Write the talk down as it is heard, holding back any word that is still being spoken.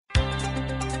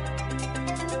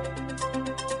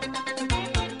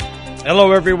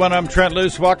Hello, everyone. I'm Trent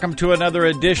Luce. Welcome to another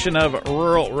edition of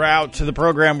Rural Route, to the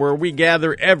program where we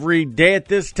gather every day at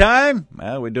this time.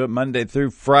 Well, we do it Monday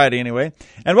through Friday anyway.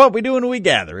 And what we do when we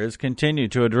gather is continue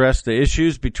to address the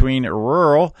issues between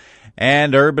rural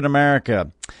and urban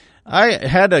America. I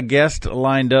had a guest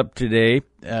lined up today.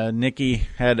 Nikki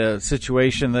had a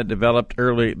situation that developed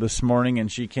early this morning,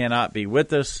 and she cannot be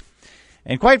with us.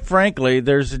 And quite frankly,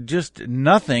 there's just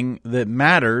nothing that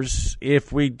matters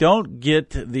if we don't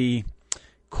get the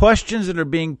questions that are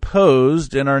being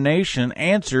posed in our nation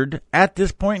answered at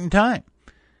this point in time.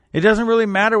 It doesn't really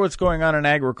matter what's going on in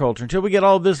agriculture until we get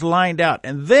all this lined out.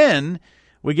 And then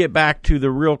we get back to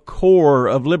the real core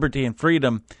of liberty and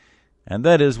freedom, and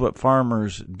that is what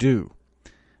farmers do.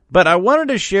 But I wanted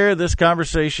to share this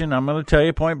conversation. I'm going to tell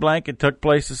you point blank. It took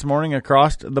place this morning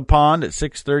across the pond at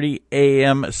 6:30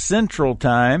 a.m. Central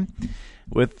Time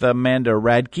with Amanda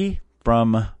Radke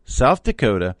from South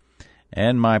Dakota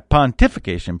and my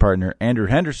pontification partner, Andrew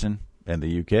Henderson, in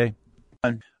the UK.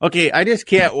 Okay, I just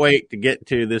can't wait to get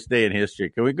to this day in history.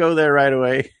 Can we go there right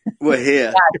away? We're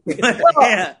here.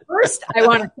 Well, first, I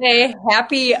want to say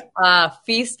happy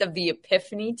Feast of the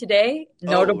Epiphany today.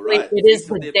 Notably, right. It is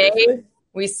the day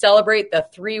we celebrate the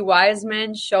three wise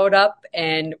men showed up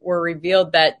and were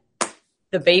revealed that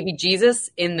the baby Jesus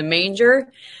in the manger.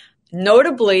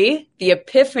 Notably, the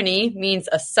Epiphany means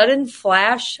a sudden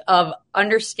flash of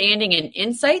understanding and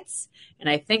insights. And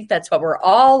I think that's what we're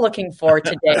all looking for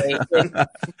today.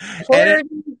 Clarity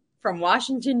from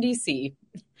Washington, D.C.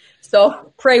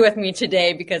 So pray with me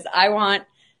today because I want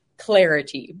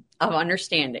clarity of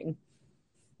understanding.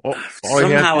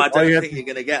 Somehow I don't think you're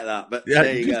going to get that, but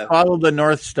there you go. Follow the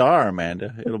North Star,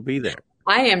 Amanda. It'll be there.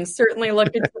 I am certainly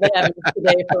looking to the heavens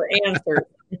today for answers.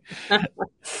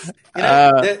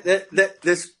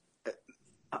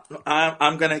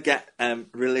 I'm going to get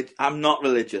I'm not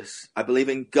religious. I believe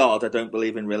in God. I don't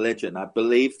believe in religion. I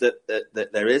believe that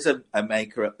there is a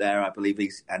maker up there. I believe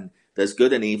and there's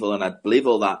good and evil, and I believe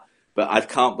all that. But I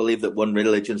can't believe that one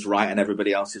religion's right and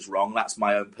everybody else is wrong. That's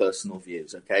my own personal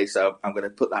views, okay? So I'm going to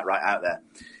put that right out there.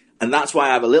 And that's why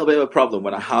I have a little bit of a problem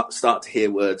when I start to hear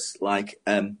words like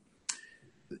that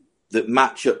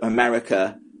match up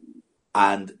America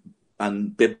and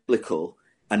biblical.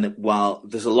 And while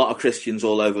there's a lot of Christians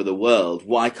all over the world,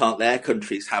 why can't their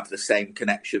countries have the same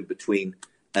connection between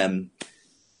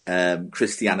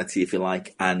Christianity, if you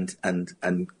like, and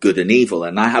good and evil?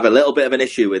 And I have a little bit of an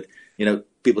issue with,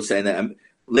 people saying that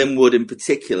Linwood in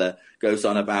particular goes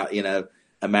on about,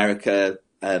 America,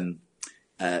 God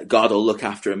will look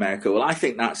after America. Well, I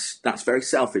think that's very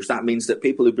selfish. That means that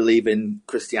people who believe in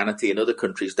Christianity in other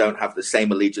countries don't have the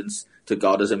same allegiance to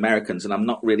God as Americans. And I'm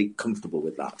not really comfortable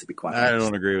with that, to be quite honest. I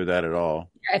don't agree with that at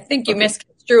all. I think you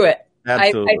misconstrue it.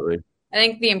 Absolutely. I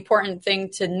think the important thing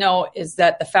to note is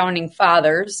that the founding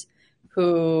fathers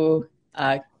who,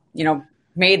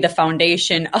 made the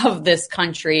foundation of this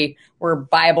country were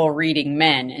Bible reading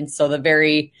men. And so the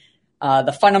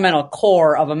fundamental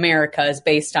core of America is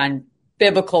based on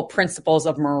biblical principles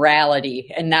of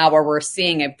morality. And now where we're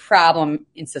seeing a problem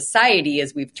in society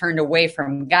is we've turned away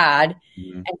from God.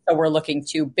 Mm-hmm. And so we're looking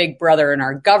to Big Brother and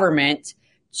our government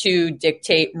to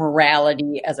dictate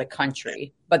morality as a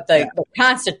country. But the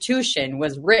Constitution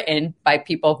was written by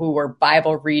people who were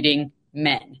Bible reading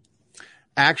men.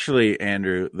 Actually,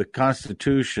 Andrew, the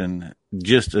Constitution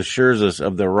just assures us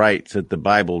of the rights that the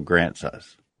Bible grants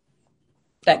us.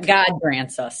 That God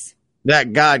grants us.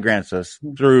 That God grants us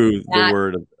through the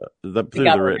word of through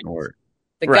the written word.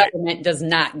 The government does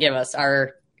not give us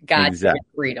our God's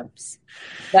freedoms.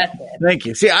 That's it. Thank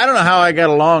you. See, I don't know how I got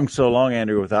along so long,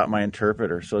 Andrew, without my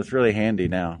interpreter. So it's really handy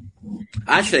now.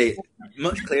 Actually,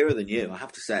 much clearer than you, I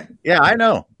have to say. Yeah, I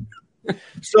know.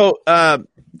 So, but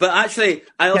actually,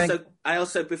 I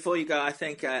also, before you go, I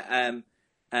think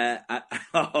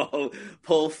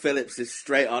Paul Phillips is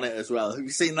straight on it as well. Have you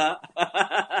seen that?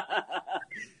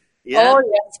 Yeah. Oh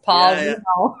yes, Paul.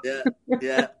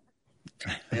 Yeah.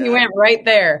 He went right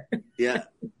there. Yeah.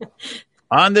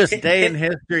 On this day in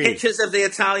history, pictures of the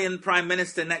Italian Prime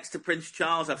Minister next to Prince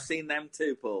Charles. I've seen them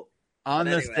too, Paul. On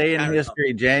this day in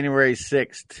history, January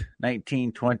 6th,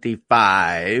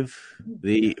 1925,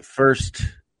 the first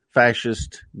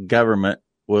fascist government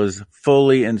was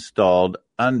fully installed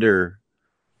under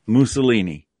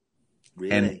Mussolini.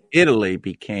 Really? And Italy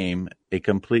became a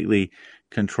completely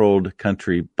controlled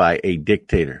country by a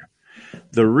dictator.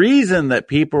 The reason that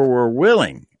people were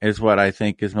willing is what I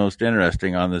think is most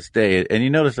interesting on this day. And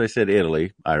you notice I said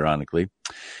Italy, ironically.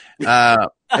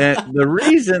 And the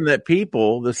reason that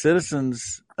people, the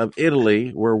citizens of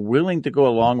Italy, were willing to go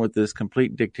along with this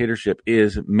complete dictatorship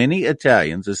is many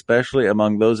Italians, especially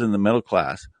among those in the middle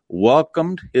class,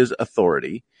 welcomed his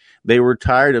authority. They were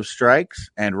tired of strikes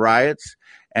and riots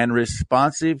and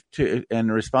responsive to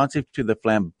the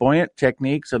flamboyant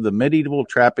techniques of the medieval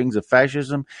trappings of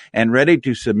fascism and ready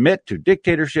to submit to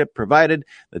dictatorship provided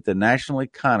that the national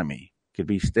economy could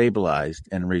be stabilized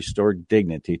and restore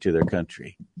dignity to their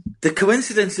country. The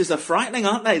coincidences are frightening,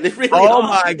 aren't they? They really Oh,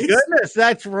 are. my goodness.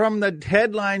 That's from the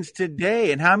headlines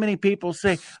today. And how many people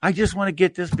say, I just want to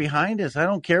get this behind us. I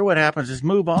don't care what happens. Just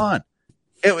move on.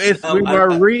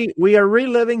 We are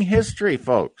reliving history,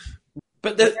 folks.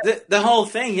 But the whole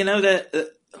thing, you know,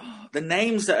 the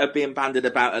names that are being bandied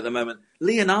about at the moment,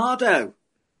 Leonardo.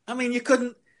 I mean, you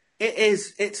couldn't.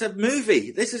 It's a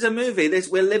movie. This is a movie.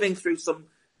 We're living through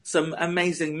some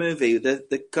amazing movie.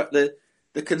 The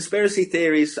conspiracy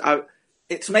theories are.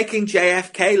 It's making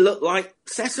JFK look like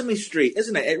Sesame Street,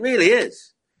 isn't it? It really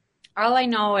is. All I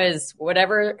know is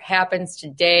whatever happens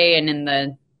today and in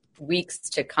the weeks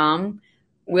to come,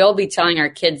 we'll be telling our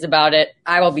kids about it.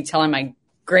 I will be telling my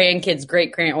grandkids,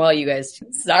 well, you guys,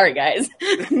 sorry guys.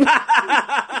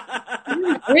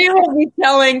 We will be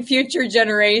telling future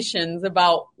generations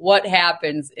about what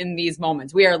happens in these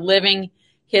moments. We are living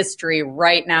history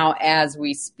right now as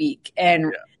we speak.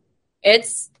 And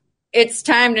it's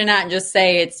time to not just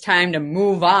say it's time to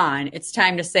move on. It's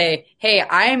time to say, hey,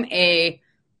 I'm a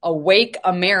awake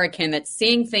American that's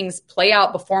seeing things play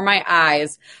out before my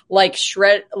eyes, like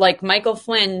Michael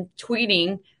Flynn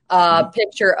tweeting a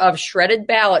picture of shredded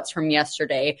ballots from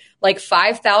yesterday, like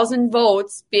 5,000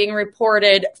 votes being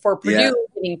reported for Purdue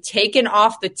getting taken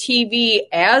off the TV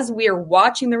as we are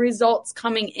watching the results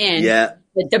coming in. Yeah.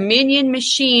 The Dominion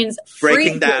machines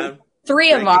breaking down.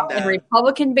 Three of them in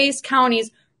Republican-based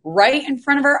counties right in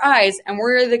front of our eyes. And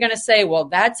we're either going to say, well,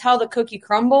 that's how the cookie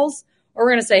crumbles, or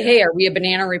we're going to say, hey, are we a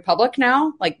banana republic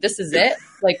now? Like, this is it?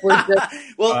 Like, we're just...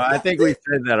 Well, I think we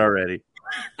said that already.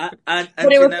 But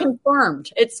it was confirmed.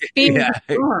 It's being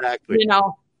confirmed, exactly. You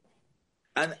know.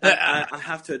 And I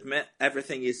have to admit,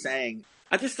 everything you're saying,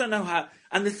 I just don't know how.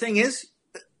 And the thing is,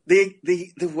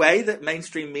 the way that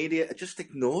mainstream media just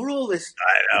ignore all this.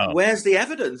 I know. Where's the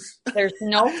evidence? There's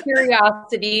no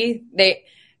curiosity.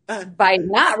 By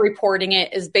not reporting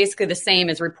it is basically the same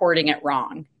as reporting it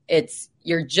wrong.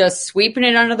 You're just sweeping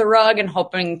it under the rug and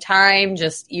hoping time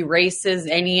just erases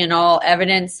any and all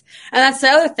evidence. And that's the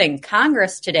other thing.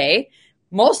 Congress today,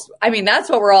 that's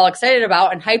what we're all excited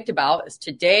about and hyped about is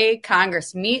today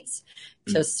Congress meets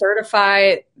to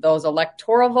certify those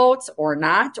electoral votes or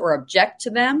not, or object to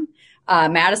them.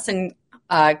 Madison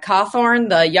Cawthorn,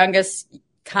 the youngest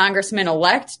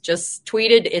congressman-elect, just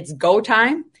tweeted it's go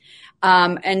time.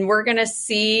 And we're going to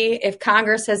see if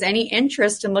Congress has any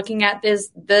interest in looking at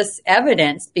this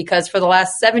evidence, because for the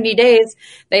last 70 days,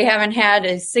 they haven't had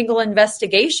a single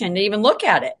investigation to even look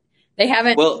at it. They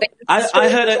haven't. Well, I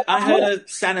heard a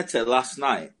senator last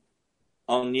night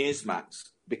on Newsmax,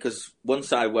 because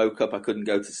once I woke up, I couldn't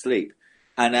go to sleep.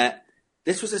 And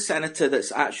this was a senator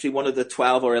that's actually one of the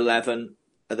 12 or 11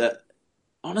 that,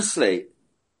 honestly,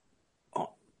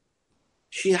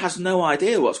 she has no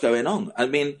idea what's going on. I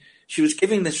mean, she was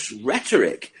giving this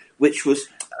rhetoric, which was,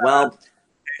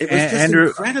 it was just Andrew,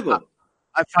 incredible.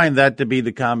 I find that to be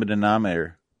the common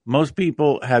denominator. Most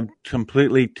people have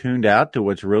completely tuned out to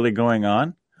what's really going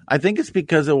on. I think it's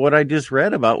because of what I just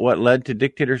read about what led to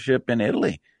dictatorship in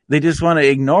Italy. They just want to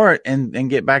ignore it and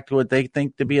get back to what they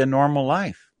think to be a normal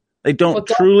life. They don't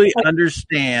truly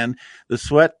understand the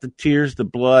sweat, the tears, the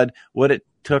blood, what it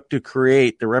took to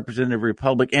create the representative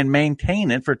republic and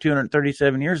maintain it for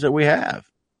 237 years that we have.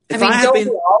 Don't we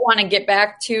all want to get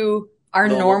back to our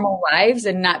normal lives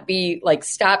and not be like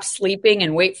stop sleeping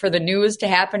and wait for the news to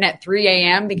happen at 3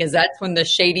 a.m. because that's when the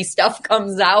shady stuff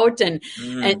comes out. And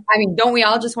don't we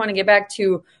all just want to get back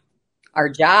to our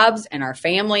jobs and our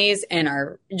families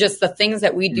and just the things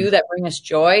that we do that bring us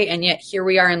joy? And yet here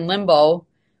we are in limbo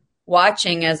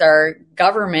watching as our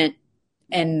government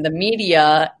and the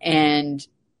media and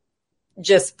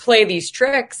just play these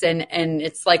tricks. And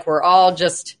it's like we're all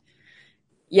just...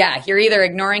 Yeah, you're either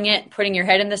ignoring it, putting your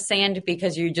head in the sand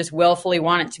because you just willfully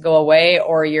want it to go away,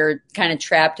 or you're kind of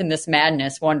trapped in this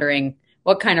madness wondering,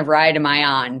 what kind of ride am I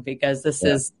on? Because this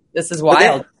is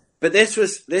wild. But this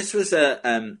was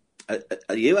a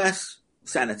U.S.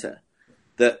 senator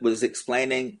that was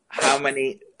explaining how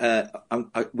many,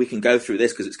 we can go through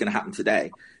this because it's going to happen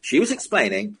today. She was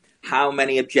explaining how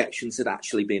many objections had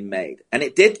actually been made. And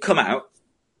it did come out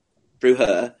through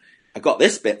her, I got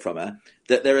this bit from her,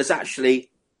 that there is actually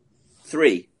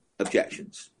 3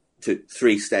 objections to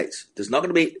 3 states. There's not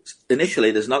going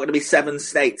to be 7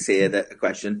 states here that are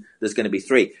questioned. There's going to be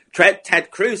 3. Ted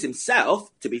Cruz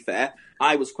himself, to be fair,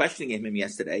 I was questioning him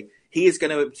yesterday. he is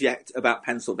going to object about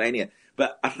Pennsylvania.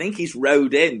 But I think he's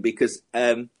rode in because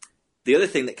the other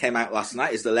thing that came out last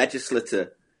night is the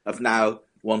legislature have now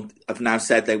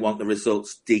said they want the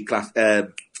results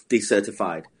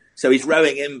decertified. So he's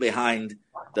rowing in behind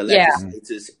the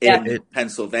legislators in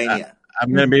Pennsylvania.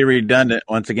 I'm going to be redundant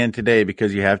once again today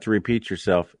because you have to repeat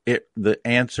yourself.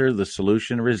 The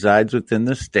solution resides within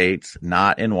the states,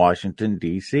 not in Washington,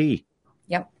 D.C.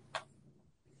 Yep.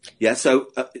 Yeah.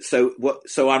 So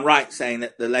I'm right saying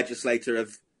that the legislature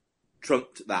have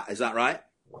trumped that. Is that right?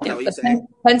 Is that what you're saying?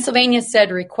 Pennsylvania said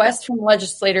requests from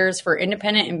legislators for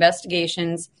independent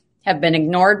investigations have been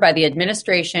ignored by the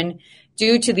administration.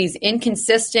 Due to these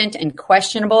inconsistent and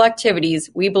questionable activities,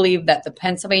 we believe that the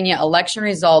Pennsylvania election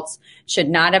results should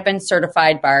not have been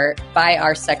certified by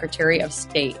our Secretary of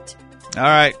State. All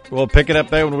right. We'll pick it up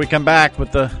there when we come back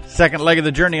with the second leg of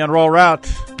the journey on Rural Route.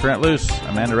 Trent Loos,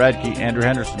 Amanda Radke, Andrew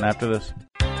Henderson after this.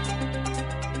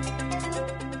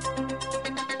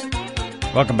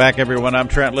 Welcome back, everyone. I'm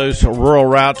Trent Loos, Rural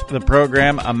Route, the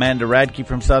program. Amanda Radke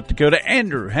from South Dakota,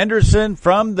 Andrew Henderson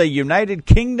from the United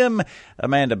Kingdom.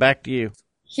 Amanda, back to you.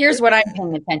 Here's what I'm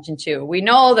paying attention to. We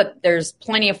know that there's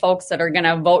plenty of folks that are going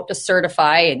to vote to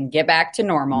certify and get back to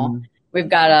normal. Mm-hmm. We've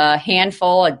got a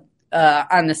handful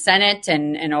on the Senate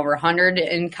and over 100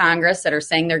 in Congress that are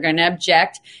saying they're going to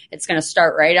object. It's going to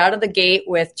start right out of the gate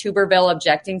with Tuberville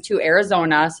objecting to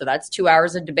Arizona, so that's 2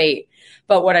 hours of debate.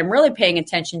 But what I'm really paying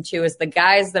attention to is the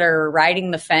guys that are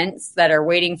riding the fence, that are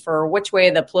waiting for which way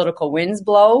the political winds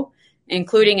blow,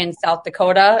 including in South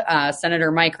Dakota. Senator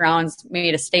Mike Rounds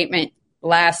made a statement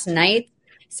last night.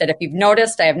 He said, if you've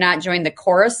noticed, I have not joined the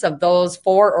chorus of those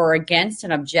for or against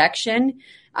an objection.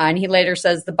 And he later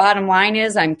says, the bottom line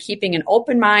is I'm keeping an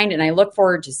open mind and I look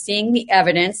forward to seeing the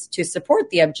evidence to support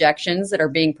the objections that are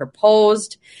being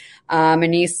proposed.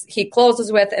 And he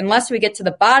closes with, unless we get to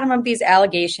the bottom of these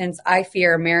allegations, I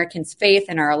fear Americans' faith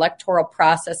in our electoral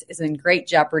process is in great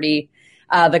jeopardy.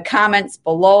 The comments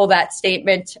below that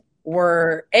statement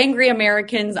were angry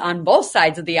Americans on both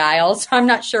sides of the aisle. So I'm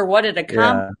not sure what it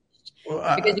accomplished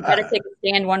because you got to take a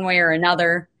stand one way or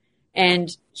another. And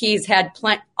he's had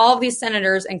all of these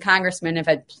senators and congressmen have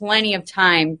had plenty of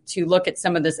time to look at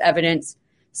some of this evidence.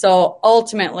 So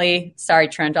ultimately, sorry,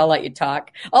 Trent, I'll let you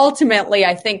talk. Ultimately,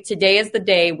 I think today is the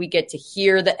day we get to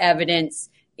hear the evidence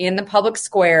in the public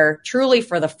square, truly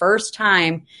for the first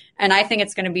time. And I think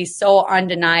it's going to be so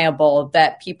undeniable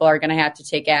that people are going to have to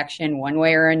take action one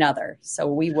way or another. So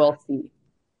we will see.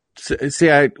 See,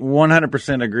 I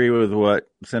 100% agree with what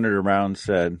Senator Brown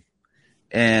said.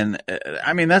 And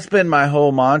I mean, that's been my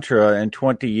whole mantra in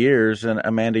 20 years. And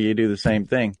Amanda, you do the same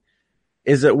thing.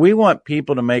 Is that we want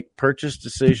people to make purchase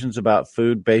decisions about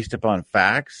food based upon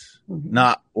facts,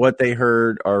 not what they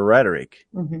heard or rhetoric.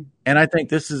 Mm-hmm. And I think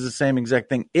this is the same exact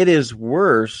thing. It is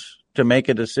worse to make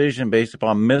a decision based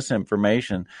upon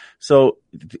misinformation. So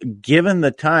given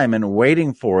the time and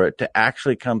waiting for it to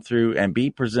actually come through and be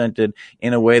presented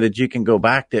in a way that you can go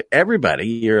back to everybody,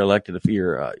 your elected,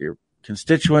 your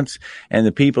constituents and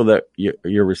the people that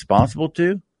you're responsible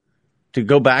to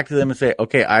go back to them and say,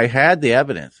 okay, I had the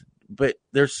evidence. But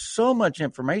there's so much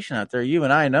information out there, you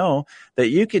and I know, that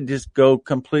you could just go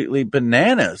completely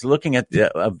bananas looking at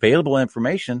the available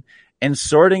information and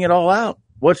sorting it all out.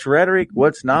 What's rhetoric,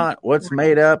 what's not, what's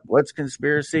made up, what's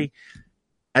conspiracy.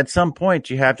 At some point,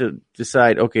 you have to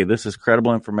decide, okay, this is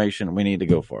credible information. We need to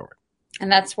go forward.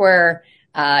 And that's where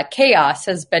chaos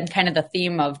has been kind of the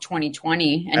theme of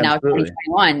 2020 and Absolutely. Now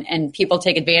 2021. And people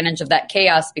take advantage of that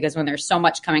chaos because when there's so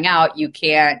much coming out, you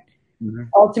can't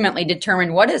ultimately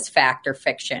determine what is fact or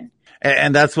fiction.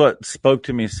 And that's what spoke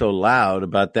to me so loud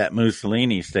about that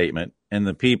Mussolini statement and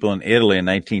the people in Italy in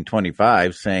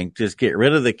 1925 saying, just get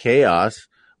rid of the chaos.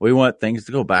 We want things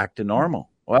to go back to normal.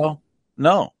 Well,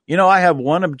 no. You know, I have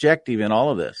one objective in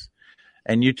all of this,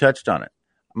 and you touched on it.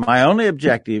 My only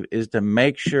objective is to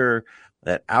make sure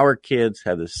that our kids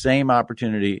have the same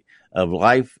opportunity of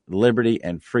life, liberty,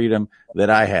 and freedom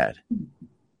that I had.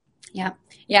 Yeah.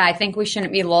 Yeah, I think we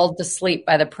shouldn't be lulled to sleep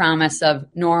by the promise of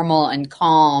normal and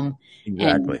calm.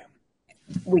 Exactly.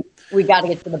 And we got to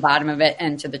get to the bottom of it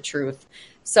and to the truth.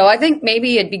 So I think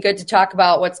maybe it'd be good to talk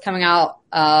about what's coming out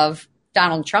of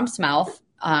Donald Trump's mouth.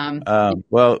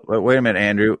 Well, wait a minute,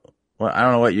 Andrew. Well, I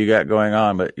don't know what you got going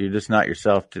on, but you're just not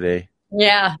yourself today.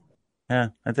 Yeah. Yeah,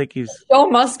 I think he's... The show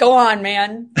must go on,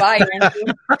 man. Bye,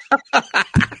 Andrew.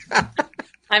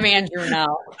 I'm Andrew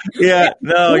now. Yeah,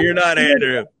 no, you're not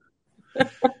Andrew.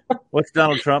 What's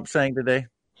Donald Trump saying today?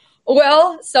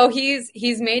 Well, so he's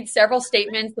made several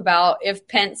statements about if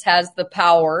Pence has the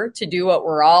power to do what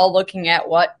we're all looking at,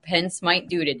 what Pence might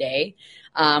do today.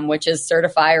 which is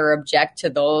certify or object to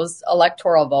those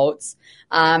electoral votes.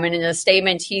 And in a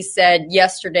statement, he said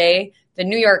yesterday, the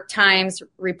New York Times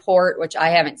report, which I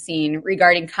haven't seen,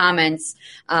 regarding comments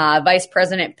Vice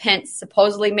President Pence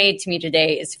supposedly made to me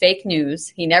today is fake news.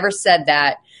 He never said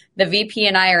that. The VP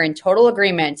and I are in total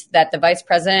agreement that the Vice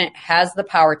President has the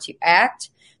power to act.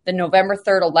 The November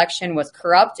 3rd election was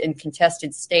corrupt in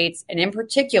contested states, and in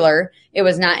particular, it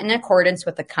was not in accordance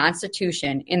with the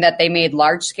Constitution in that they made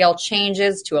large-scale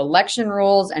changes to election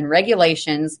rules and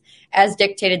regulations as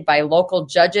dictated by local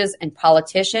judges and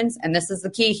politicians, and this is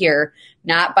the key here,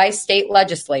 not by state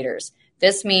legislators.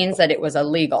 This means that it was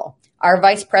illegal. Our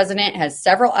vice president has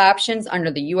several options under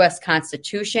the U.S.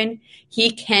 Constitution. He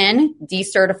can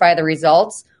decertify the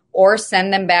results or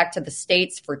send them back to the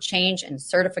states for change and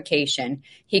certification.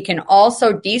 He can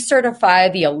also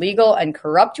decertify the illegal and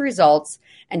corrupt results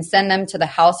and send them to the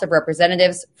House of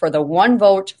Representatives for the one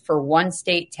vote for one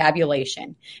state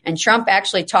tabulation. And Trump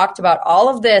actually talked about all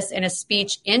of this in a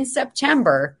speech in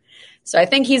September. So I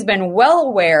think he's been well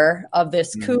aware of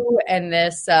this coup and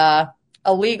this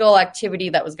illegal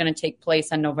activity that was going to take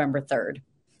place on November 3rd.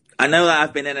 I know that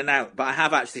I've been in and out, but I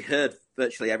have actually heard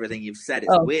virtually everything you've said.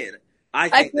 It's weird.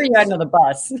 I threw you under the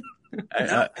bus.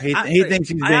 He thinks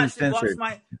he's being censored.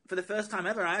 For the first time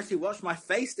ever, I actually watched my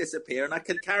face disappear, and I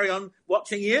could carry on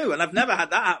watching you. And I've never had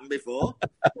that happen before.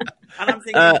 And I'm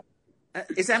thinking,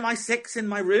 is MI6 in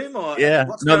my room? Or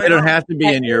no, they don't have to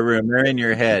be in your room. They're in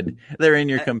your head. They're in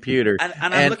your computer. And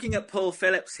I'm looking at Paul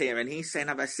Phillips here, and he's saying,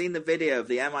 have I seen the video of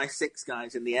the MI6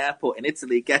 guys in the airport in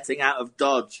Italy getting out of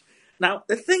Dodge? Now,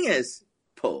 the thing is,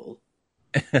 Paul,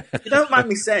 you don't mind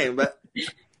me saying, but...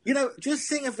 You know, just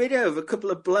seeing a video of a couple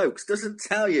of blokes doesn't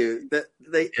tell you that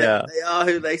they are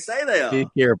who they say they are. Be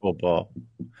careful, Paul.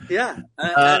 Yeah.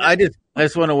 I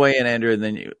just want to weigh in, Andrew, and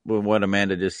then with what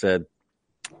Amanda just said.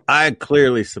 I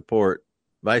clearly support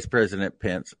Vice President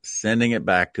Pence sending it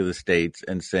back to the states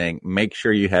and saying, make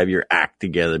sure you have your act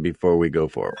together before we go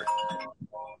forward.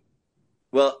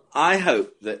 Well, I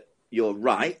hope that you're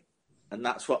right, and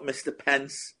that's what Mr.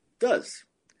 Pence does.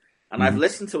 And I've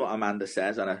listened to what Amanda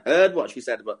says, and I heard what she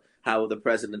said about how the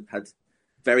president had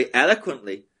very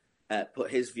eloquently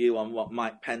put his view on what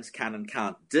Mike Pence can and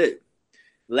can't do.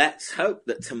 Let's hope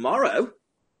that tomorrow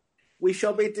we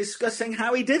shall be discussing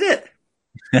how he did it.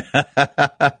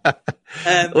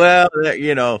 Well,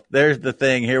 you know, there's the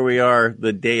thing. Here we are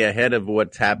the day ahead of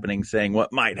what's happening, saying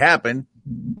what might happen.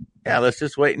 Yeah, let's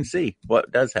just wait and see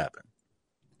what does happen.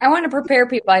 I want to prepare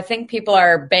people. I think people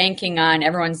are banking on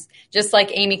everyone's, just like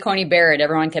Amy Coney Barrett.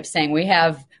 Everyone kept saying we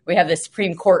have the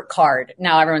Supreme Court card.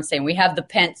 Now everyone's saying we have the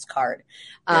Pence card.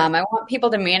 I want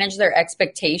people to manage their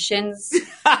expectations.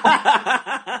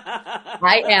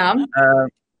 I am.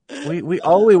 We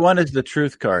all we want is the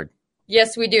truth card.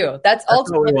 Yes, we do. That's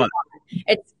ultimately what we want.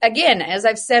 It's, again, as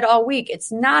I've said all week,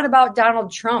 it's not about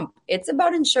Donald Trump. It's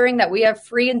about ensuring that we have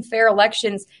free and fair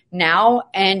elections now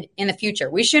and in the future.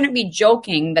 We shouldn't be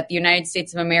joking that the United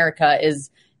States of America is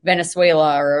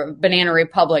Venezuela or a banana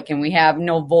republic and we have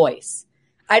no voice.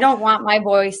 I don't want my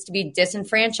voice to be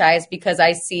disenfranchised because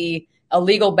I see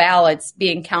illegal ballots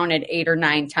being counted 8 or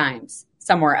 9 times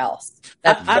somewhere else.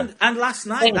 And last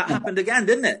night that happened again,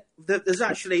 didn't it? There's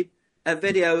actually a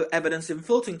video evidence in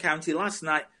Fulton County last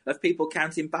night of people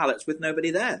counting ballots with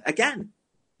nobody there again.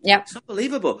 Yeah, it's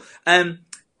unbelievable.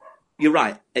 You're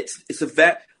right. It's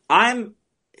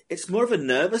more of a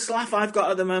nervous laugh I've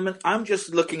got at the moment. I'm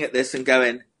just looking at this and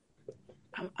going,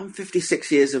 I'm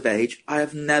 56 years of age. I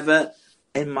have never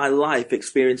in my life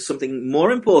experienced something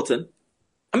more important.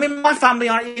 I mean, my family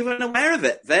aren't even aware of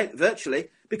it virtually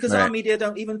because our media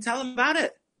don't even tell them about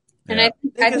it. And I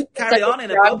think carry on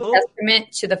in a bubble.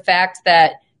 Testament to the fact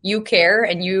that you care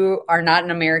and you are not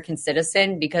an American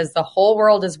citizen because the whole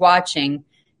world is watching.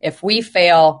 If we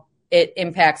fail, it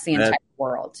impacts the entire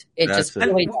world. It just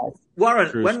really does.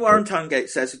 When Warren Tongate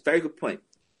says a very good point,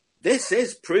 this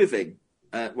is proving,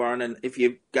 Warren, and if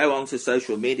you go onto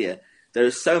social media, there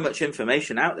is so much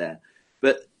information out there.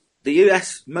 But the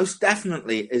US most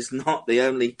definitely is not the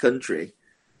only country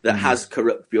that has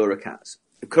corrupt bureaucrats.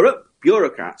 Corrupt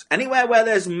bureaucrats, anywhere where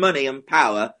there's money and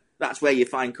power, that's where you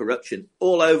find corruption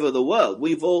all over the world.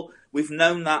 We've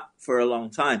known that for a long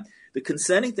time. The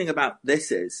concerning thing about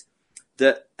this is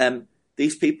that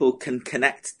these people can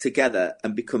connect together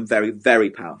and become very,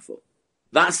 very powerful.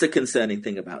 That's the concerning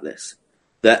thing about this.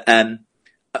 That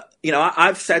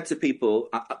I've said to people,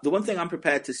 the one thing I'm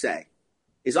prepared to say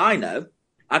is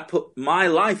I put my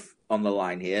life on the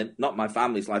line here, not my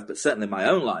family's life, but certainly my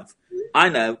own life. I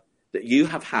know that you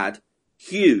have had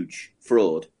huge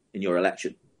fraud in your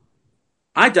election.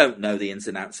 I don't know the ins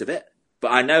and outs of it,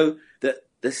 but I know that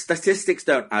The statistics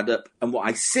don't add up. And what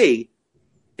I see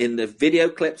in the video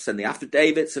clips and the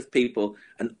affidavits of people,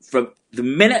 and from the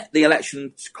minute the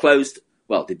elections closed,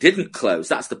 well, they didn't close,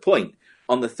 that's the point,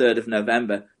 on the 3rd of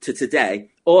November to today,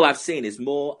 all I've seen is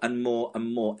more and more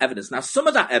and more evidence. Now, some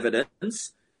of that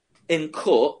evidence in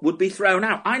court would be thrown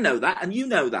out. I know that, and you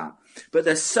know that. But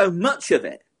there's so much of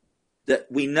it that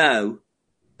we know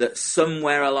that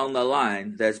somewhere along the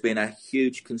line, there's been a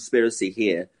huge conspiracy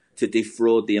here to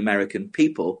defraud the American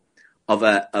people of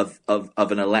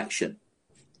an election.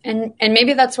 And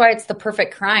maybe that's why it's the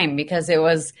perfect crime, because it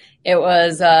was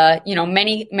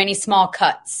many small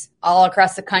cuts all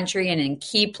across the country and in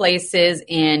key places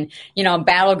in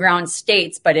battleground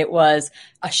states, but it was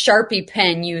a Sharpie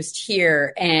pen used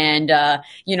here, and a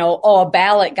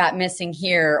ballot got missing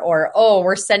here, or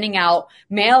we're sending out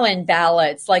mail-in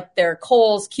ballots like they're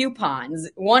Kohl's coupons,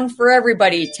 1 for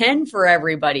everybody, 10 for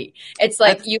everybody. It's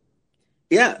like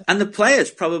yeah, and the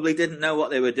players probably didn't know what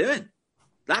they were doing.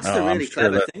 That's the really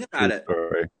clever thing about it.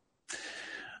 Story.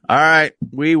 All right,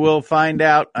 we will find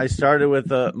out. I started with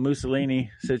a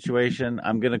Mussolini situation.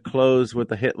 I'm going to close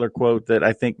with a Hitler quote that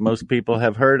I think most people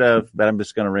have heard of, but I'm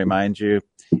just going to remind you.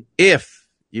 If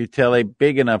you tell a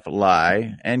big enough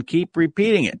lie and keep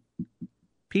repeating it,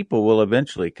 people will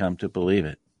eventually come to believe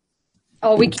it.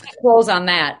 Oh, we can't close on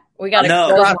that. We got to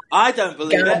close. I don't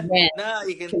believe God it. Wins. No,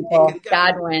 you can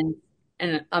God wins,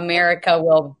 and America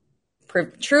will.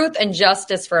 Truth and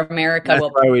justice for America. That's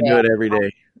why we do it every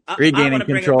day. Regaining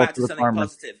control for the farmer.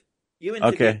 Positive. You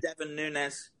interviewed Devin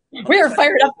Nunes. We are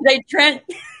fired up today, Trent.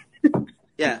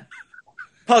 Yeah.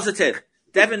 Positive.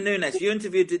 Devin Nunes. You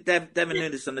interviewed Devin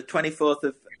Nunes on the 24th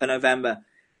of November.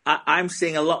 I'm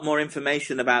seeing a lot more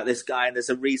information about this guy, and there's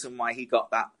a reason why he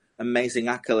got that amazing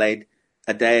accolade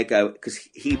a day ago, because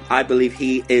I believe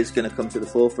he is going to come to the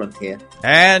forefront here.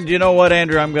 And you know what,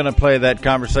 Andrew? I'm going to play that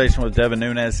conversation with Devin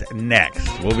Nunes next.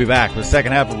 We'll be back with the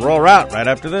second half of Rural Route right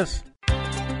after this.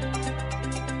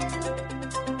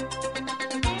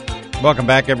 Welcome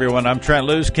back, everyone. I'm Trent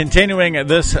Loos, continuing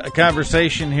this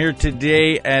conversation here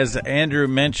today. As Andrew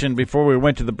mentioned before we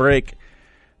went to the break,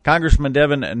 Congressman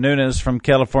Devin Nunes from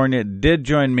California did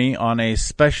join me on a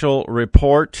special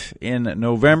report in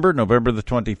November the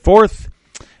 24th.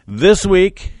 This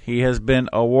week, he has been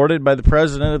awarded by the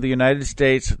President of the United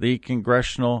States the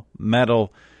Congressional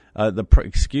Medal, the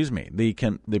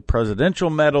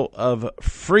Presidential Medal of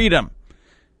Freedom.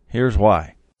 Here's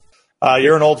why.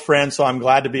 You're an old friend, so I'm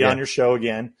glad to be on your show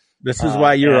again. This is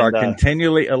why you are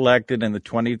continually elected in the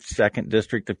 22nd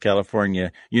District of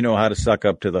California. You know how to suck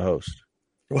up to the host.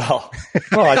 Well,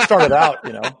 I started out,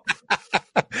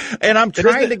 And I'm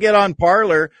trying to get on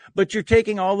Parler, but you're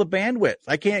taking all the bandwidth.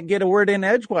 I can't get a word in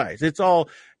edgewise. It's all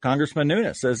Congressman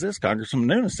Nunes says this, Congressman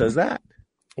Nunes says that.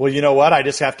 Well, you know what? I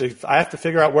have to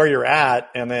figure out where you're at.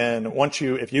 And then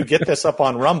if you get this up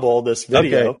on Rumble, this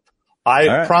video,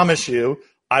 I promise you,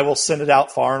 I will send it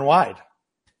out far and wide.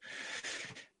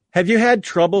 Have you had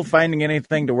trouble finding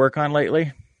anything to work on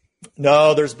lately?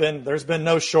 No, there's been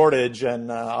no shortage,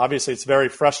 and obviously it's very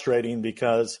frustrating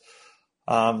because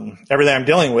everything I'm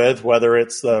dealing with, whether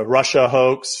it's the Russia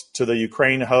hoax to the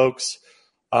Ukraine hoax,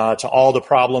 to all the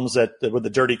problems with the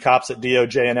dirty cops at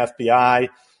DOJ and FBI,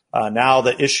 now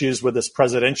the issues with this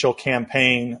presidential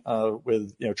campaign,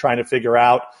 with trying to figure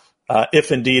out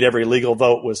if indeed every legal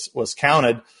vote was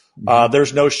counted.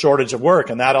 There's no shortage of work,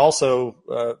 and that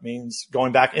also means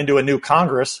going back into a new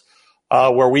Congress.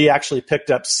 Where we actually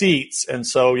picked up seats. And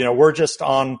so, we're just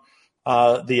on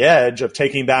the edge of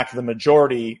taking back the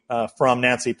majority from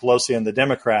Nancy Pelosi and the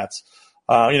Democrats,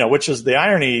 which is the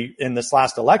irony in this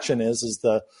last election is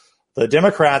the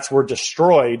Democrats were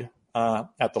destroyed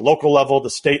at the local level, the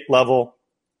state level,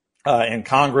 in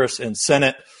Congress and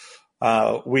Senate.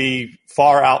 We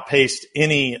far outpaced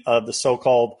any of the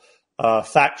so-called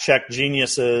fact-check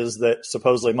geniuses that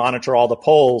supposedly monitor all the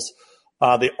polls.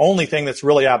 The only thing that's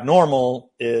really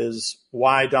abnormal is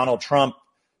why Donald Trump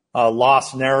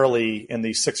lost narrowly in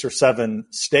these 6 or 7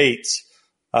 states.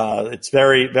 It's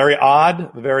very, very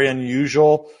odd, very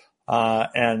unusual,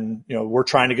 and we're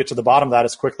trying to get to the bottom of that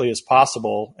as quickly as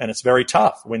possible. And it's very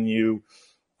tough when and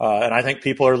I think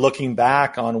people are looking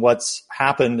back on what's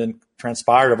happened and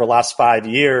transpired over the last 5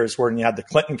 years, where you had the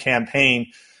Clinton campaign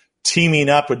teaming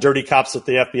up with dirty cops at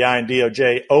the FBI and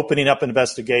DOJ, opening up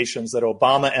investigations that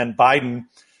Obama and Biden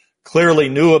clearly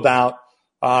knew about.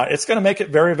 It's going to make it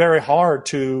very, very hard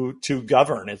to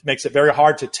govern. It makes it very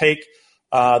hard to take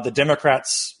the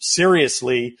Democrats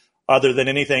seriously, other than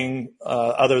anything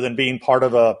other than being part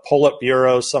of a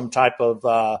Politburo, some type of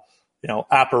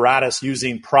apparatus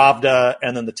using Pravda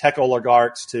and then the tech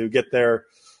oligarchs to get their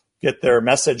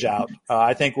message out.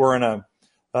 I think we're in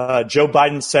Joe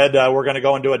Biden said we're going to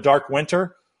go into a dark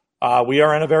winter. We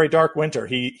are in a very dark winter.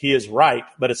 He is right,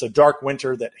 but it's a dark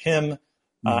winter that him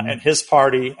and his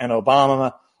party and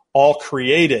Obama all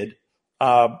created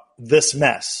this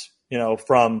mess,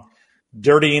 from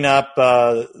dirtying up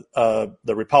the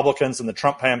Republicans and the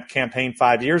Trump campaign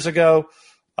 5 years ago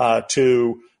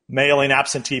to mailing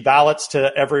absentee ballots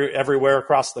to everywhere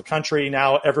across the country.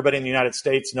 Now everybody in the United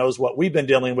States knows what we've been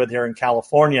dealing with here in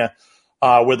California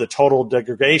with the total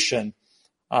degradation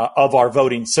of our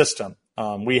voting system.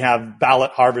 We have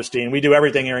ballot harvesting. We do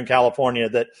everything here in California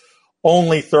that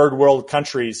only third world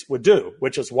countries would do,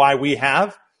 which is why we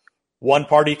have one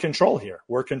party control here.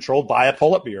 We're controlled by a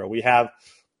Politburo. We have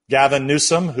Gavin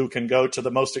Newsom, who can go to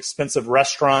the most expensive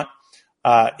restaurant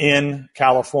in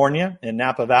California, in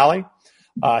Napa Valley.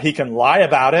 He can lie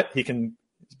about it. He can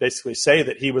basically say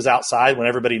that he was outside when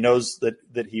everybody knows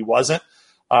that he wasn't.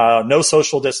 No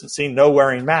social distancing, no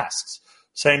wearing masks.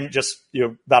 Same, just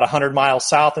about 100 miles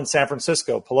south in San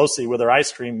Francisco, Pelosi with her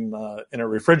ice cream in her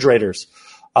refrigerators.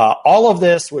 All of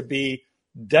this would be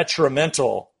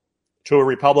detrimental to a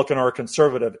Republican or a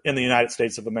conservative in the United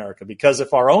States of America, because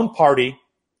if our own party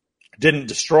didn't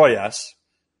destroy us,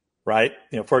 right?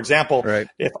 For example, right.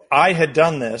 If I had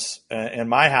done this in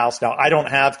my house, now I don't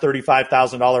have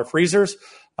 $35,000 freezers,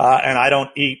 and I don't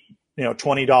eat,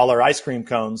 $20 ice cream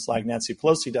cones like Nancy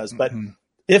Pelosi does. But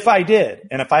if I did,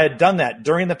 and if I had done that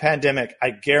during the pandemic, I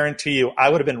guarantee you I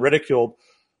would have been ridiculed.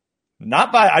 I'm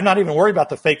not even worried about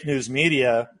the fake news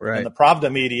media right. and the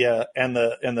Pravda media and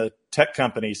the tech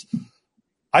companies.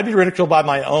 I'd be ridiculed by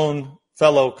my own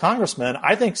fellow congressmen.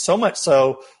 I think so much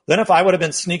so then if I would have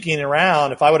been sneaking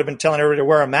around, if I would have been telling everybody to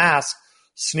wear a mask,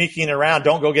 sneaking around,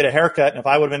 don't go get a haircut. And if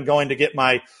I would have been going to get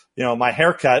my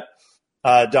haircut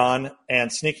done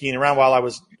and sneaking around while I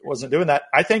wasn't doing that,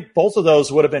 I think both of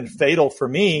those would have been fatal for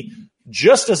me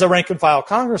just as a rank and file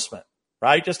congressman,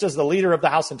 right? Just as the leader of the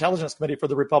House Intelligence Committee for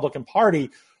the Republican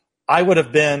Party, I would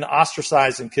have been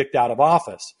ostracized and kicked out of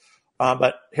office.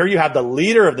 But here you have the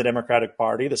leader of the Democratic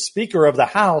Party, the Speaker of the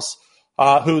House,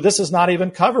 who this is not even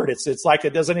covered. It's like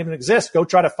it doesn't even exist. Go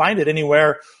try to find it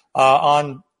anywhere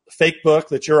on Facebook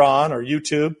that you're on or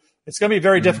YouTube. It's going to be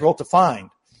very difficult to find.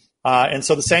 And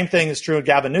so the same thing is true of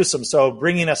Gavin Newsom. So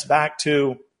bringing us back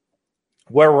to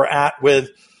where we're at with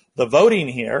the voting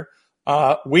here,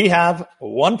 we have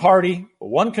one party,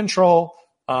 one control,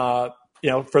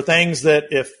 for things that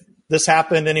if this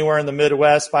happened anywhere in the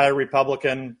Midwest by a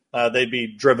Republican, they'd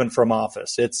be driven from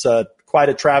office. It's quite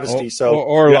a travesty.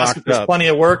 There's plenty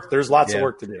of work. There's lots of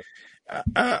work to do.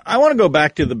 I want to go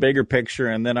back to the bigger picture,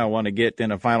 and then I want to get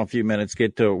in a final few minutes,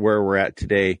 get to where we're at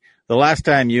today. The last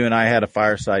time you and I had a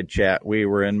fireside chat, we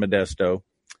were in Modesto,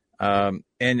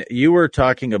 and you were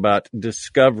talking about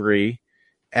Discovery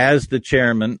as the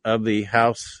chairman of the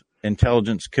House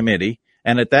Intelligence Committee.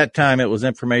 And at that time, it was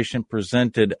information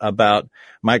presented about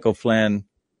Michael Flynn,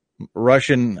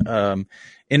 Russian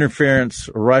interference,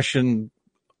 Russian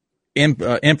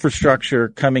infrastructure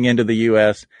coming into the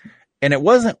U.S., and it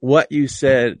wasn't what you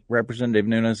said, Representative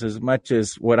Nunes, as much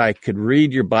as what I could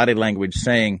read your body language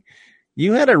saying.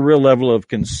 You had a real level of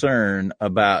concern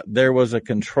about there was a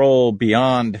control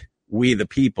beyond we the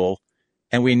people,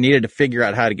 and we needed to figure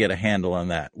out how to get a handle on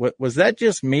that. Was that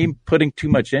just me putting too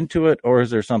much into it, or is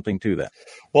there something to that?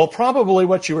 Well, probably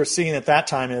what you were seeing at that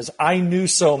time is I knew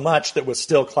so much that was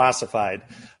still classified.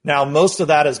 Now, most of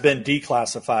that has been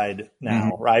declassified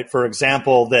now, right? For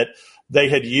example, that they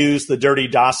had used the dirty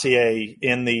dossier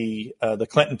in the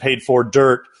Clinton paid for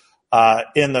dirt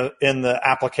in the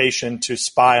application to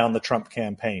spy on the Trump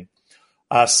campaign.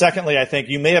 Secondly, I think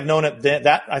you may have known it then,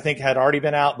 that I think had already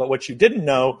been out, but what you didn't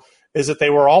know is that they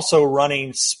were also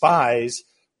running spies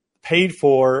paid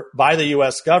for by the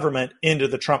U.S. government into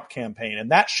the Trump campaign.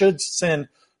 And that should send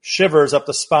shivers up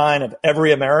the spine of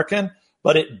every American,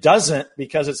 but it doesn't,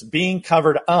 because it's being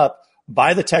covered up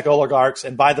by the tech oligarchs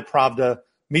and by the Pravda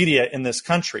media in this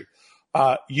country.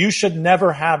 You should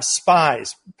never have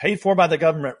spies paid for by the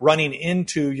government running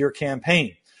into your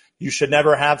campaign. You should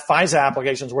never have FISA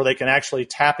applications where they can actually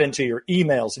tap into your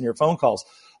emails and your phone calls.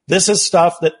 This is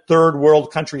stuff that third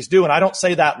world countries do, and I don't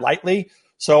say that lightly.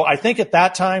 So I think at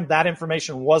that time that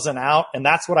information wasn't out, and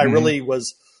that's what I really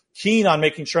was keen on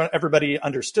making sure everybody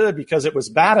understood, because it was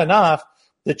bad enough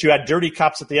that you had dirty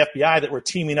cops at the FBI that were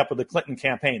teaming up with the Clinton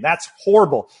campaign. That's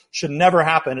horrible. Should never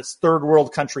happen. It's third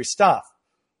world country stuff.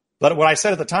 But what I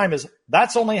said at the time is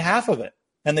that's only half of it.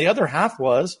 And the other half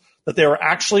was that they were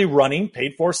actually running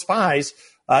paid for spies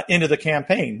into the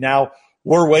campaign. Now,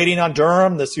 we're waiting on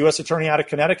Durham, this U.S. attorney out of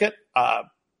Connecticut.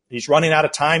 He's running out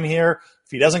of time here.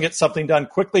 If he doesn't get something done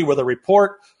quickly with a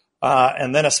report,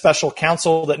 and then a special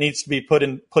counsel that needs to be put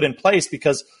in place,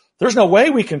 because there's no way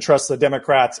we can trust the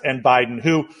Democrats and Biden,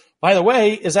 who, by the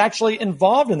way, is actually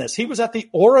involved in this. He was at the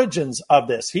origins of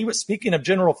this. He was, speaking of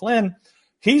General Flynn,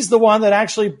 he's the one that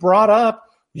actually brought up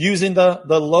using the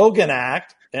Logan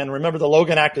Act. And remember, the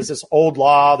Logan Act is this old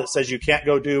law that says you can't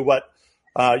go do what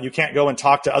you can't go and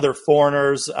talk to other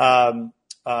foreigners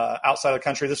outside the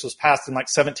country. This was passed in like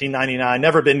 1799,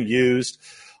 never been used.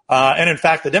 And in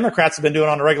fact, the Democrats have been doing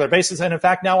it on a regular basis, and in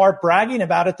fact now are bragging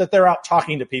about it, that they're out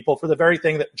talking to people for the very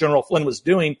thing that General Flynn was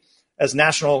doing as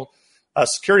national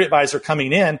security advisor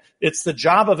coming in. It's the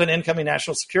job of an incoming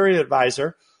national security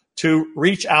advisor to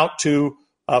reach out to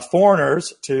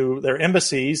foreigners, to their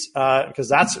embassies, because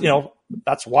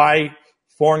that's why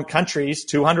foreign countries,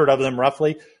 200 of them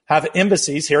roughly, have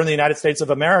embassies here in the United States of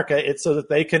America. It's so that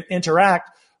they can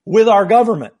interact with our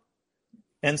government.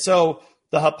 And so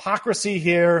the hypocrisy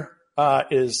here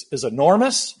is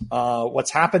enormous.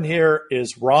 What's happened here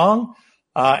is wrong.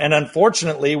 And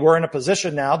unfortunately, we're in a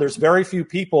position now, there's very few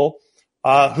people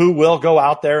who will go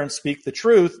out there and speak the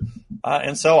truth.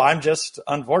 And so I'm just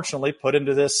unfortunately put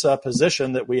into this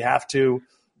position that we have to,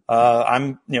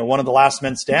 I'm one of the last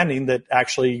men standing that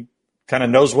actually kind of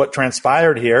knows what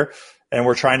transpired here. And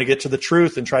we're trying to get to the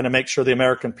truth and trying to make sure the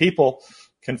American people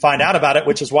can find out about it,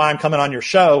 which is why I'm coming on your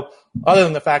show, other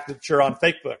than the fact that you're on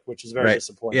Facebook, which is very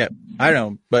disappointing. Yeah, I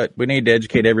know, but we need to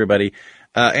educate everybody.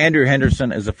 Andrew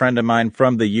Henderson is a friend of mine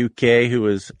from the UK who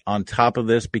is on top of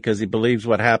this because he believes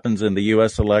what happens in the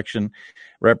U.S. election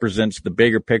represents the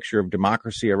bigger picture of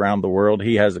democracy around the world.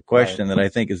 He has a question that I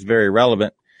think is very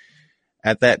relevant.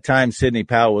 At that time, Sidney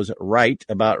Powell was right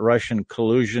about Russian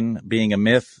collusion being a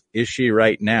myth. Is she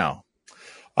right now?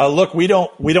 Look, we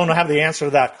don't have the answer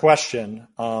to that question,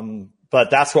 but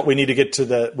that's what we need to get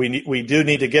to. We do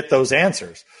need to get those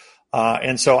answers,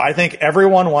 and so I think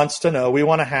everyone wants to know. We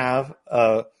want to have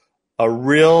a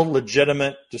real,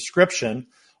 legitimate description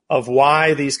of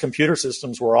why these computer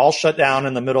systems were all shut down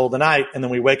in the middle of the night, and then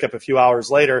we wake up a few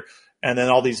hours later, and then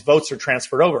all these votes are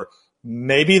transferred over.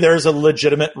 Maybe there's a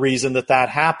legitimate reason that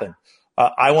happened.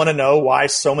 I want to know why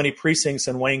so many precincts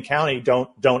in Wayne County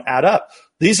don't add up.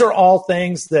 These are all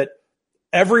things that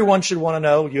everyone should want to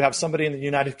know. You have somebody in the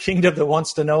United Kingdom that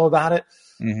wants to know about it.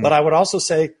 Mm-hmm. But I would also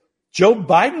say Joe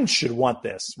Biden should want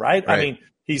this, right? I mean,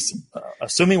 he's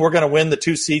assuming we're going to win the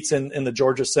 2 seats in the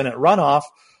Georgia Senate runoff.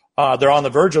 They're on the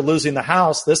verge of losing the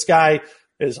House. This guy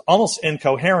is almost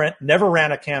incoherent, never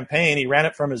ran a campaign. He ran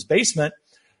it from his basement.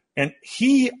 And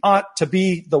he ought to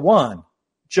be the one,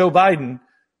 Joe Biden,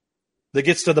 that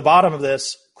gets to the bottom of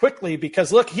this quickly,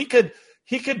 because look, he could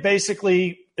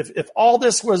basically, if all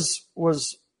this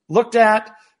was looked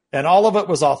at and all of it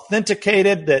was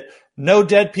authenticated, that no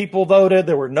dead people voted,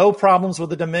 there were no problems with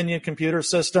the Dominion computer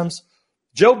systems,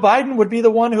 Joe Biden would be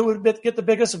the one who would get the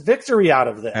biggest victory out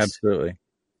of this. Absolutely.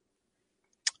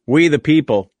 We the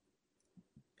people,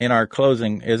 in our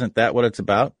closing, isn't that what it's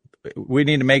about? We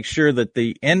need to make sure that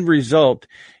the end result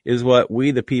is what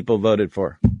we the people voted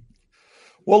for.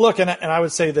 Well, look, and I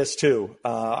would say this too.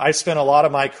 I spent a lot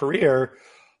of my career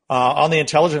on the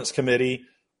Intelligence Committee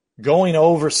going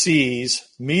overseas,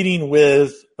 meeting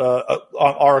with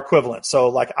our equivalent. So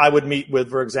like I would meet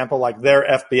with, for example, like their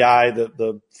FBI,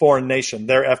 the foreign nation,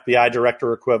 their FBI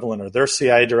director equivalent, or their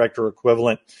CIA director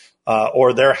equivalent,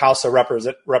 or their House of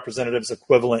Representatives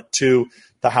equivalent to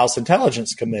the House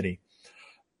Intelligence Committee.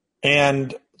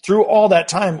 And through all that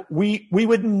time, we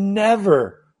would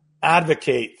never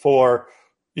advocate for,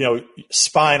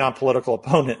 spying on political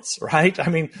opponents, right? I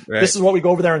mean, This is what we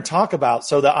go over there and talk about.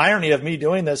 So the irony of me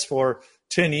doing this for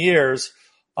 10 years,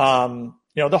 the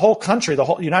whole country, the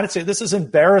whole United States, this is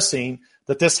embarrassing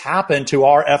that this happened to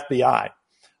our FBI.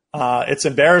 It's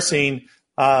embarrassing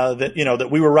that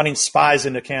we were running spies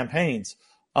into campaigns.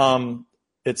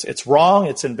 It's wrong.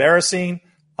 It's embarrassing.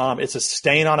 It's a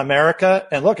stain on America.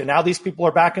 And look, and now these people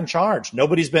are back in charge.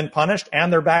 Nobody's been punished,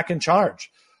 and they're back in charge.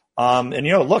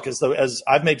 Look, as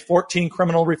I've made 14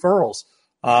 criminal referrals,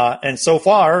 and so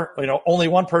far, only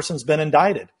one person's been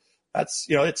indicted. That's,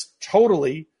 it's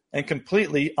totally and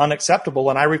completely unacceptable,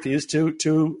 and I refuse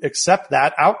to accept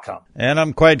that outcome. And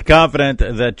I'm quite confident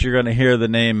that you're going to hear the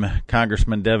name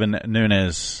Congressman Devin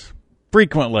Nunes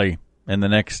frequently in the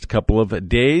next couple of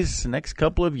days, next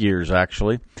couple of years,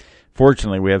 actually.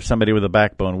 Fortunately, we have somebody with a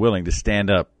backbone willing to stand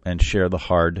up and share the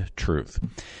hard truth.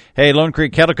 Hey, Lone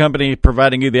Creek Cattle Company,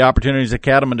 providing you the opportunities as a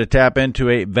cattleman to tap into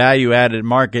a value-added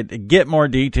market. Get more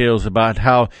details about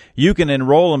how you can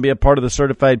enroll and be a part of the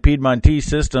certified Piedmontese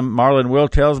system. Marlon Will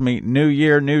tells me, new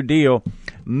year, new deal.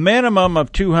 Minimum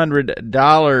of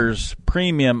 $200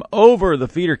 premium over the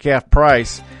feeder calf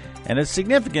price. And it's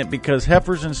significant because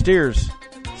heifers and steers,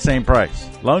 same price.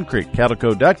 Lone Creek,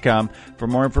 cattleco.com for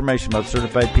more information about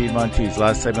certified Piedmontese.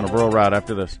 Last segment of Rural Route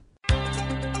after this.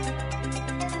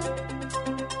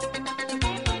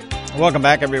 Welcome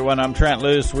back, everyone. I'm Trent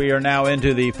Luce. We are now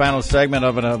into the final segment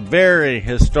of a very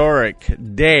historic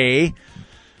day.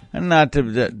 And not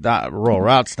Rural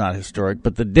Route's not historic,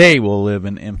 but the day will live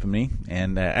in infamy,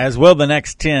 and as will the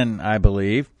next 10, I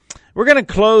believe. We're going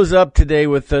to close up today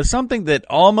with something that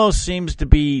almost seems to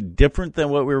be different than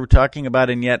what we were talking about,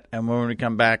 and when we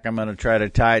come back, I'm going to try to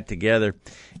tie it together.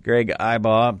 Greg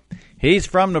Ibaugh, he's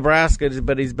from Nebraska,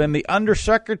 but he's been the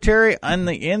undersecretary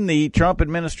in the Trump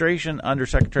administration,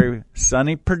 Undersecretary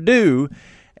Sonny Perdue,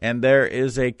 and there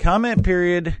is a comment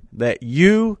period that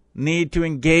you need to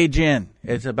engage in.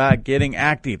 It's about getting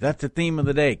active. That's the theme of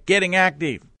the day, getting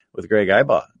active. With Greg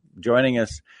Ibaugh joining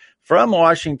us from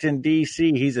Washington,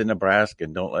 D.C. He's a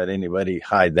Nebraskan. Don't let anybody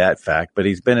hide that fact. But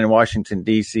he's been in Washington,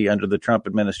 D.C. under the Trump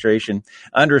administration,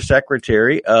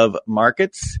 Undersecretary of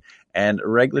Markets and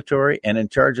Regulatory and in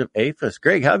charge of APHIS.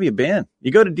 Greg, how have you been?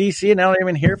 You go to D.C. and I don't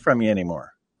even hear from you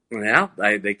anymore. Well,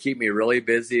 they keep me really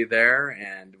busy there,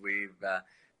 and we've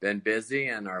been busy.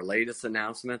 And our latest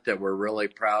announcement that we're really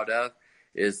proud of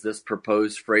is this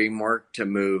proposed framework to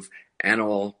move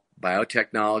animal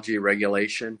biotechnology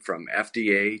regulation from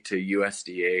FDA to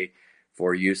USDA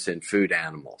for use in food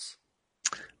animals.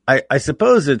 I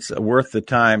suppose it's worth the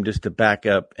time just to back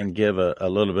up and give a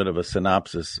little bit of a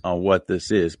synopsis on what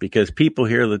this is, because people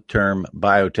hear the term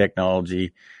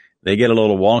biotechnology, they get a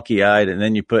little wonky-eyed, and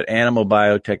then you put animal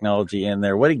biotechnology in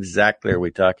there. What exactly are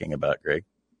we talking about, Greg?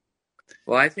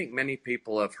 Well, I think many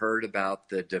people have heard about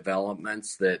the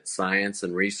developments that science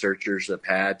and researchers have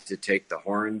had to take the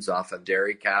horns off of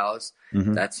dairy cows.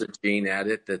 Mm-hmm. That's a gene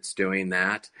edit that's doing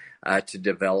that, to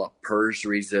develop PRRS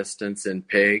resistance in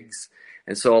pigs.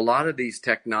 And so a lot of these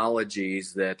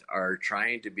technologies that are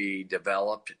trying to be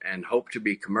developed and hope to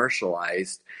be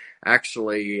commercialized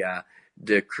actually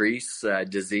decrease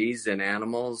disease in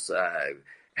animals,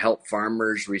 help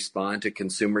farmers respond to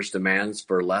consumers' demands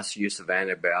for less use of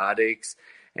antibiotics.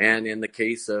 And in the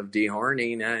case of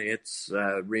dehorning, it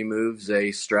removes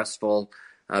a stressful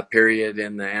period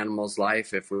in the animal's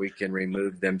life if we can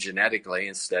remove them genetically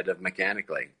instead of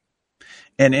mechanically.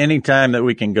 And any time that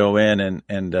we can go in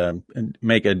and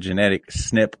make a genetic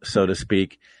snip, so to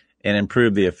speak, and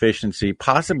improve the efficiency,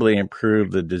 possibly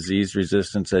improve the disease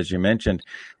resistance, as you mentioned,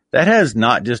 that has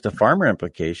not just a farmer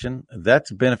implication, that's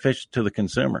beneficial to the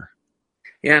consumer.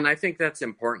 Yeah, and I think that's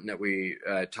important that we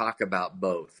talk about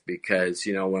both, because,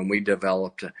 when we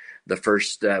developed the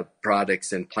first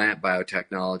products in plant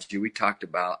biotechnology, we talked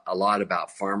a lot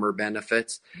about farmer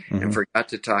benefits, mm-hmm. and forgot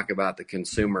to talk about the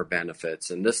consumer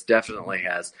benefits. And this definitely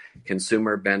has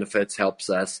consumer benefits, helps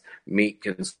us meet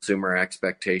consumer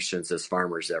expectations as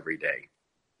farmers every day.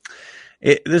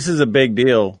 This is a big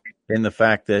deal in the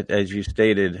fact that, as you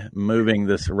stated, moving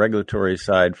this regulatory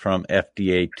side from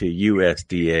FDA to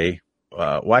USDA.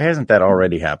 Why hasn't that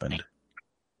already happened?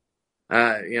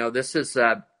 This is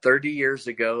 30 years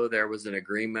ago, there was an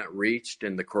agreement reached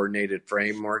in the coordinated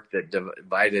framework that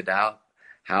divided out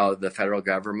how the federal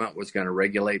government was going to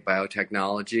regulate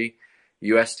biotechnology.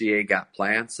 USDA got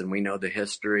plants, and we know the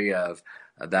history of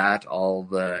that, all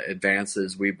the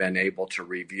advances we've been able to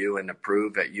review and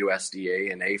approve at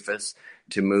USDA and APHIS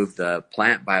to move the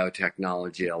plant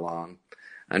biotechnology along.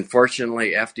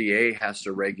 Unfortunately, FDA has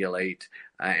to regulate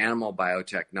animal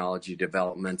biotechnology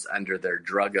developments under their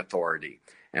drug authority.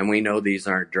 And we know these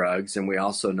aren't drugs, and we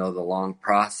also know the long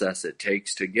process it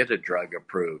takes to get a drug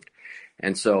approved.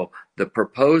 And so the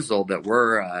proposal that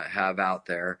we have out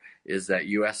there is that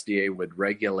USDA would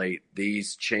regulate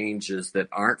these changes that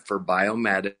aren't for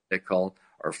biomedical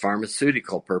or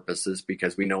pharmaceutical purposes,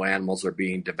 because we know animals are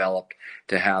being developed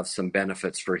to have some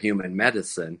benefits for human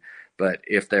medicine. But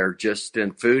if they're just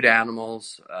in food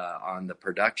animals on the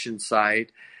production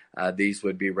side, these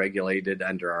would be regulated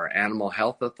under our Animal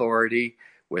Health Authority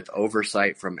with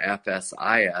oversight from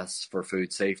FSIS for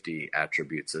food safety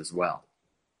attributes as well.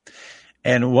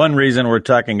 And one reason we're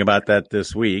talking about that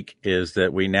this week is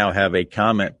that we now have a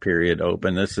comment period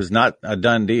open. This is not a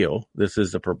done deal. This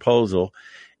is a proposal.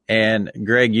 And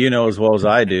Greg, you know as well as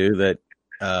I do that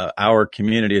our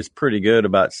community is pretty good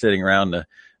about sitting around the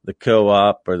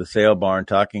co-op or the sale barn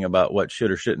talking about what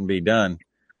should or shouldn't be done.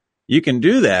 You can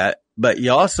do that, but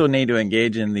you also need to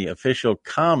engage in the official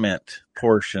comment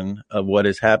portion of what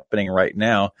is happening right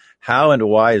now. How and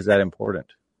why is that important?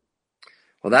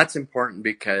 Well, that's important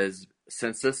because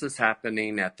since this is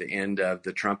happening at the end of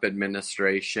the Trump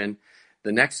administration,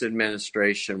 the next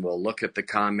administration will look at the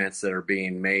comments that are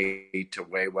being made to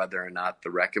weigh whether or not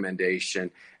the recommendation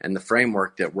and the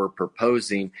framework that we're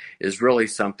proposing is really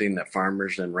something that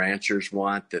farmers and ranchers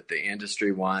want, that the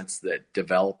industry wants, that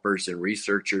developers and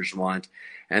researchers want,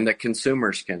 and that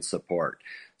consumers can support.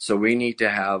 So we need to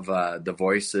have the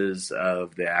voices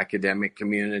of the academic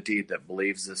community that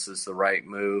believes this is the right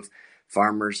move,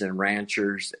 farmers and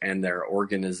ranchers and their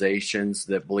organizations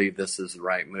that believe this is the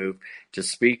right move, to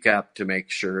speak up to make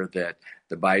sure that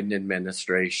the Biden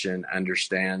administration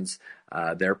understands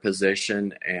their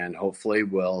position and hopefully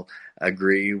will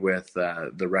agree with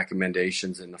the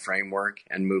recommendations in the framework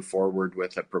and move forward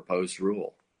with a proposed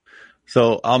rule.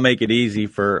 So I'll make it easy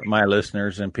for my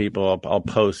listeners and people. I'll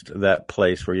post that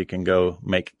place where you can go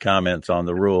make comments on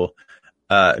the rule.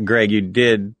 Greg, you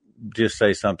did just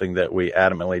say something that we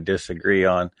adamantly disagree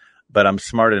on, but I'm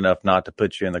smart enough not to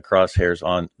put you in the crosshairs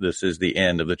on this is the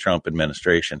end of the Trump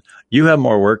administration. You have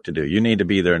more work to do. You need to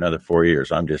be there another 4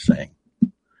 years. I'm just saying.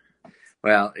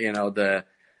 Well,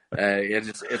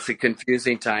 it's a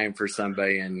confusing time for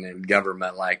somebody in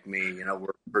government like me. We're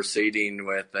proceeding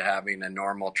with having a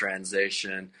normal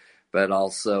transition, but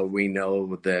also we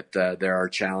know that there are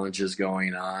challenges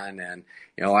going on. And,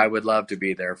 I would love to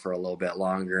be there for a little bit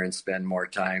longer and spend more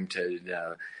time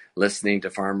to listening to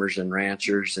farmers and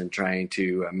ranchers and trying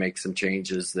to make some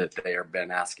changes that they have been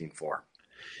asking for.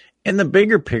 In the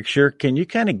bigger picture, can you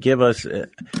kind of give us,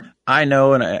 I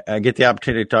know, and I get the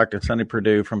opportunity to talk to Sonny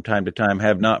Perdue from time to time,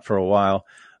 have not for a while,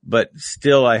 but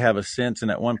still I have a sense,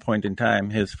 and at one point in time,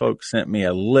 his folks sent me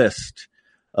a list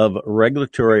of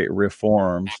regulatory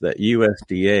reforms that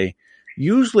USDA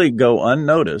usually go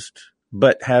unnoticed,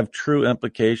 but have true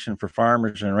implication for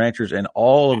farmers and ranchers and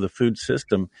all of the food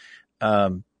system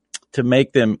to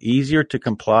make them easier to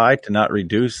comply, to not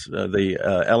reduce the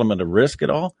element of risk at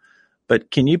all.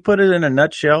 But can you put it in a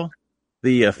nutshell,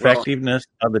 the effectiveness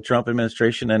of the Trump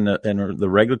administration and the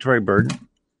regulatory burden?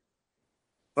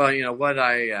 Well, what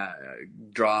I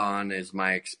draw on is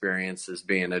my experience as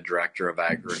being a director of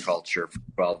agriculture for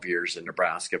 12 years in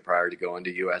Nebraska prior to going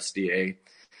to USDA.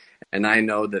 And I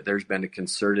know that there's been a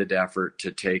concerted effort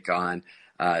to take on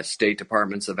state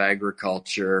departments of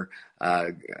agriculture,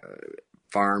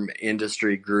 farm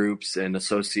industry groups and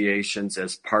associations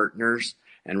as partners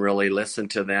and really listen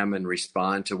to them and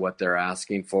respond to what they're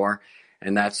asking for.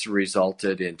 And that's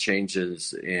resulted in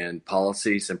changes in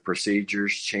policies and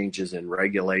procedures, changes in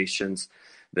regulations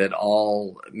that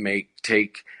all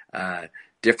take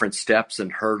different steps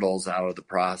and hurdles out of the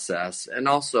process, and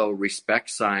also respect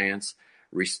science,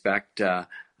 respect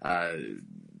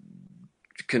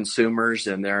consumers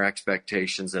and their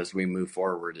expectations as we move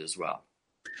forward as well.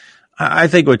 I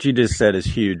think what you just said is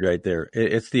huge right there.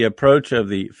 It's the approach of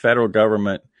the federal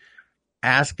government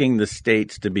asking the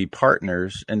states to be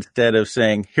partners instead of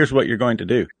saying, here's what you're going to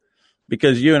do.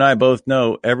 Because you and I both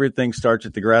know everything starts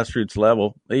at the grassroots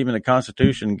level. Even the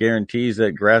Constitution guarantees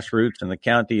that grassroots and the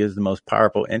county is the most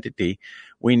powerful entity.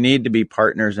 We need to be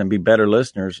partners and be better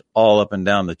listeners all up and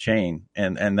down the chain.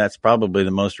 And that's probably the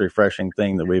most refreshing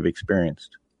thing that we've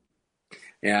experienced.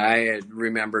 Yeah, I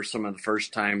remember some of the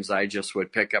first times I just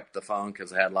would pick up the phone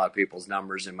because I had a lot of people's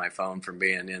numbers in my phone from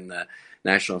being in the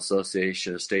National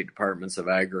Association of State Departments of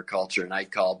Agriculture. And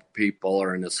I'd call people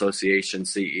or an association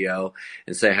CEO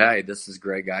and say, hey, this is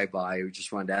Greg Ibaugh. I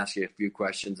just wanted to ask you a few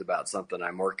questions about something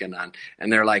I'm working on.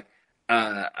 And they're like,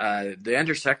 the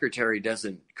undersecretary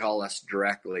doesn't call us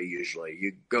directly usually.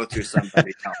 You go through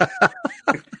somebody else.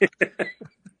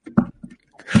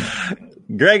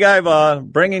 Greg Ibaugh,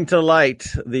 bringing to light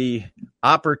the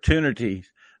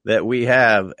opportunities that we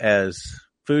have as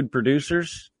food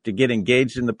producers to get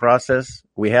engaged in the process.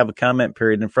 We have a comment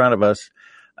period in front of us.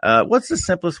 What's the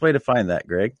simplest way to find that,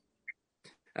 Greg?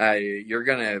 You're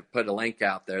going to put a link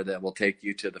out there that will take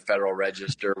you to the Federal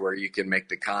Register where you can make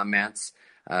the comments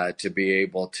to be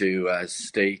able to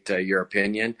state your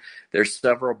opinion. There's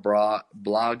several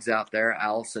blogs out there.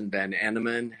 Allison Van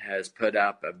Enneman has put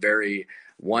up a very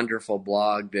wonderful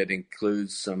blog that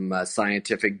includes some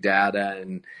scientific data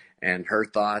and her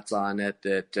thoughts on it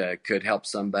that could help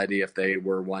somebody if they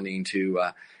were wanting to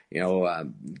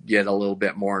get a little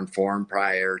bit more informed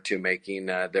prior to making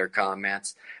their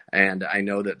comments. And I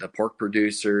know that the pork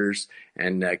producers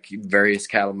and various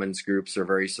cattlemen's groups are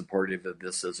very supportive of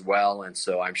this as well. And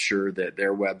so I'm sure that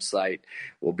their website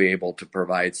will be able to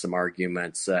provide some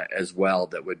arguments as well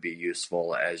that would be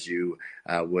useful as you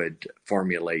would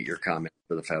formulate your comment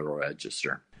for the Federal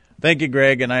Register. Thank you,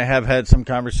 Greg. And I have had some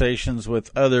conversations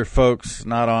with other folks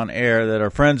not on air that are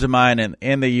friends of mine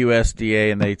in the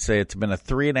USDA, and they'd say it's been a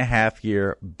 3.5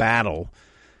 year battle.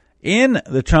 in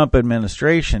the Trump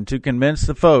administration to convince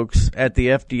the folks at the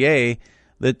FDA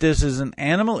that this is an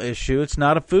animal issue, it's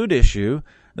not a food issue,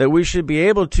 that we should be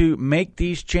able to make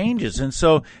these changes. And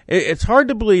so it's hard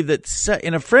to believe that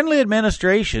in a friendly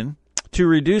administration to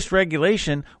reduce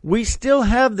regulation, we still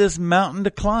have this mountain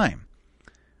to climb.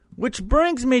 Which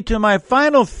brings me to my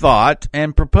final thought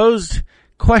and proposed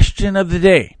question of the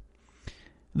day.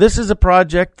 This is a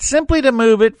project simply to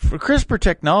move it. CRISPR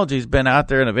technology has been out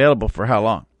there and available for how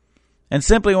long? And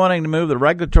simply wanting to move the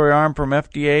regulatory arm from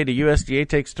FDA to USDA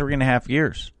takes 3.5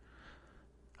 years.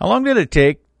 How long did it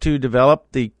take to develop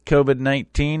the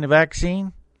COVID-19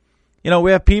 vaccine? You know,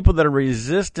 we have people that are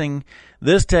resisting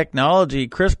this technology,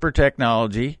 CRISPR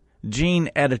technology, gene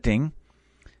editing,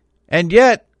 and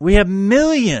yet we have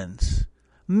millions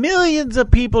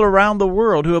of people around the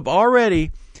world who have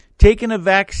already taken a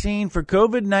vaccine for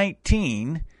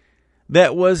COVID-19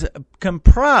 that was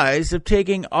comprised of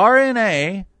taking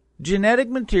RNA, genetic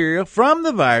material from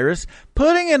the virus,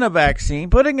 putting in a vaccine,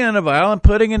 putting it in a vial, and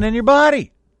putting it in your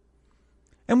body.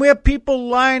 And we have people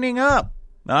lining up.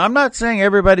 Now, I'm not saying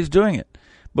everybody's doing it,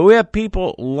 but we have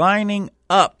people lining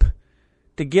up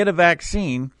to get a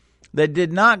vaccine that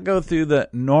did not go through the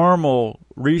normal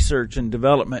research and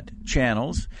development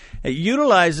channels. It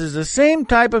utilizes the same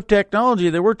type of technology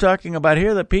that we're talking about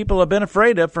here that people have been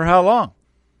afraid of for how long?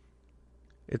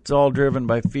 It's all driven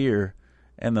by fear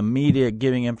and the media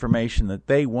giving information that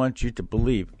they want you to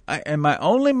believe. And my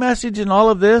only message in all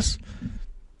of this,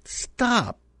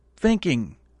 stop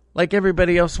thinking like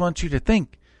everybody else wants you to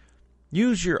think.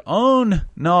 Use your own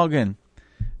noggin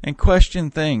and question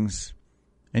things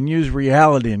and use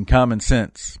reality and common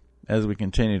sense as we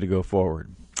continue to go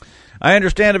forward. I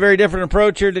understand a very different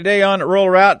approach here today on Rural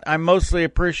Route. I mostly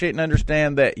appreciate and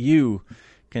understand that you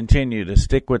continue to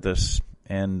stick with us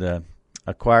and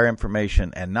acquire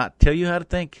information and not tell you how to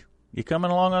think. You're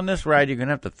coming along on this ride, you're going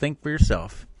to have to think for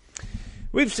yourself.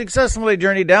 We've successfully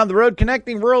journeyed down the road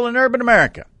connecting rural and urban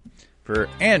America. For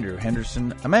Andrew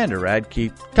Henderson, Amanda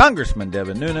Radke, Congressman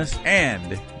Devin Nunes,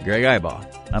 and Greg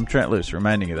Ibaugh, I'm Trent Luce,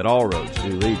 reminding you that all roads do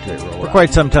lead to Rural Route. For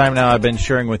quite some time now, I've been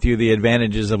sharing with you the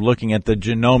advantages of looking at the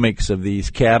genomics of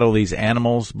these cattle, these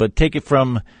animals, but take it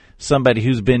from somebody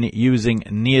who's been using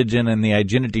Neogen and the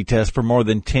Igenity test for more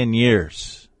than 10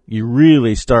 years. You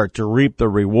really start to reap the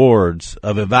rewards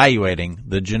of evaluating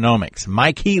the genomics.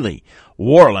 Mike Healy,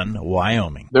 Worland,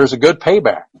 Wyoming. There's a good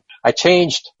payback. I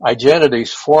changed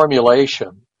Igenity's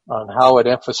formulation on how it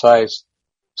emphasized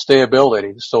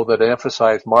stayability so that it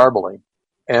emphasized marbling.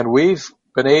 And we've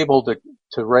been able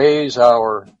to raise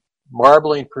our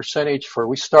marbling percentage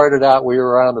we started out, we were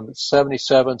around the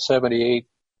 77, 78%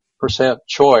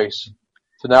 choice.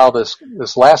 To now this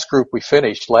last group we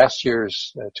finished, last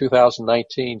year's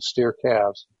 2019 steer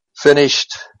calves,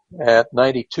 finished at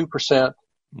 92%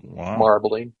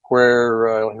 marbling,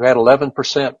 where we had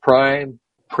 11% prime.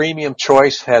 Premium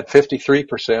choice had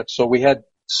 53%, so we had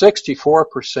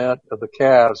 64% of the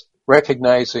calves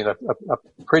recognizing a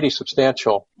pretty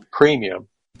substantial premium.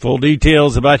 Full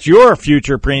details about your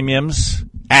future premiums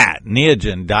at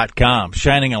Neogen.com,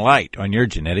 shining a light on your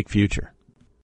genetic future.